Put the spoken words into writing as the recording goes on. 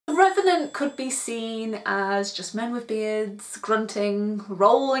Revenant could be seen as just men with beards, grunting,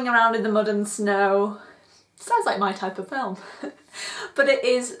 rolling around in the mud and snow. Sounds like my type of film. But it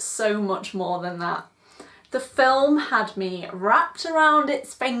is so much more than that. The film had me wrapped around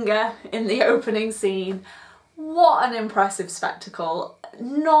its finger in the opening scene. What an impressive spectacle.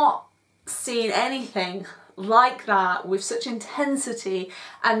 Not seen anything like that with such intensity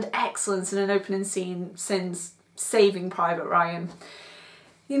and excellence in an opening scene since Saving Private Ryan.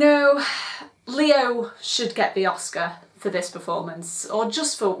 You know, Leo should get the Oscar for this performance, or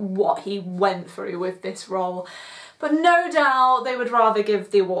just for what he went through with this role. But no doubt they would rather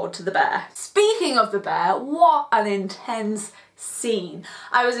give the award to the bear. Speaking of the bear, what an intense scene.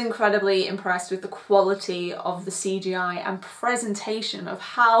 I was incredibly impressed with the quality of the CGI and presentation of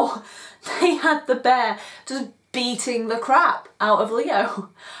how they had the bear just beating the crap out of Leo.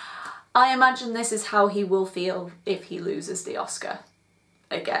 I imagine this is how he will feel if he loses the Oscar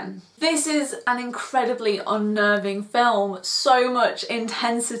again. This is an incredibly unnerving film, so much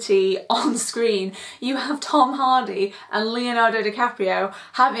intensity on screen. You have Tom Hardy and Leonardo DiCaprio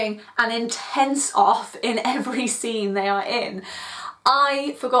having an intense off in every scene they are in.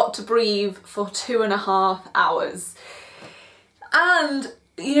 I forgot to breathe for 2.5 hours. And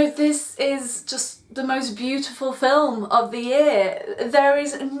you know, this is just the most beautiful film of the year. There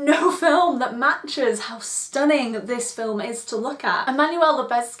is no film that matches how stunning this film is to look at. Emmanuel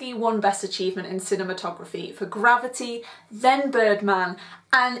Lubezki won Best Achievement in Cinematography for Gravity, then Birdman,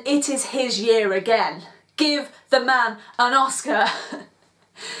 and it is his year again. Give the man an Oscar.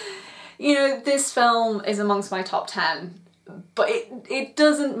 You know, this film is amongst my top 10, but it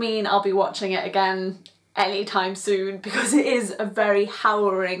doesn't mean I'll be watching it again anytime soon, because it is a very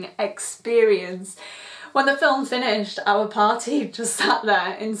harrowing experience. When the film finished, our party just sat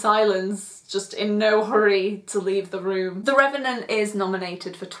there in silence, just in no hurry to leave the room. The Revenant is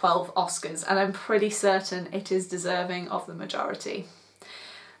nominated for 12 Oscars, and I'm pretty certain it is deserving of the majority.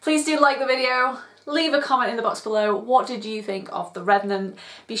 Please do like the video, leave a comment in the box below. What did you think of The Revenant?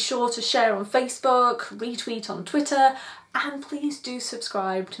 Be sure to share on Facebook, retweet on Twitter, and please do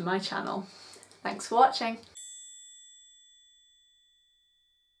subscribe to my channel. Thanks for watching.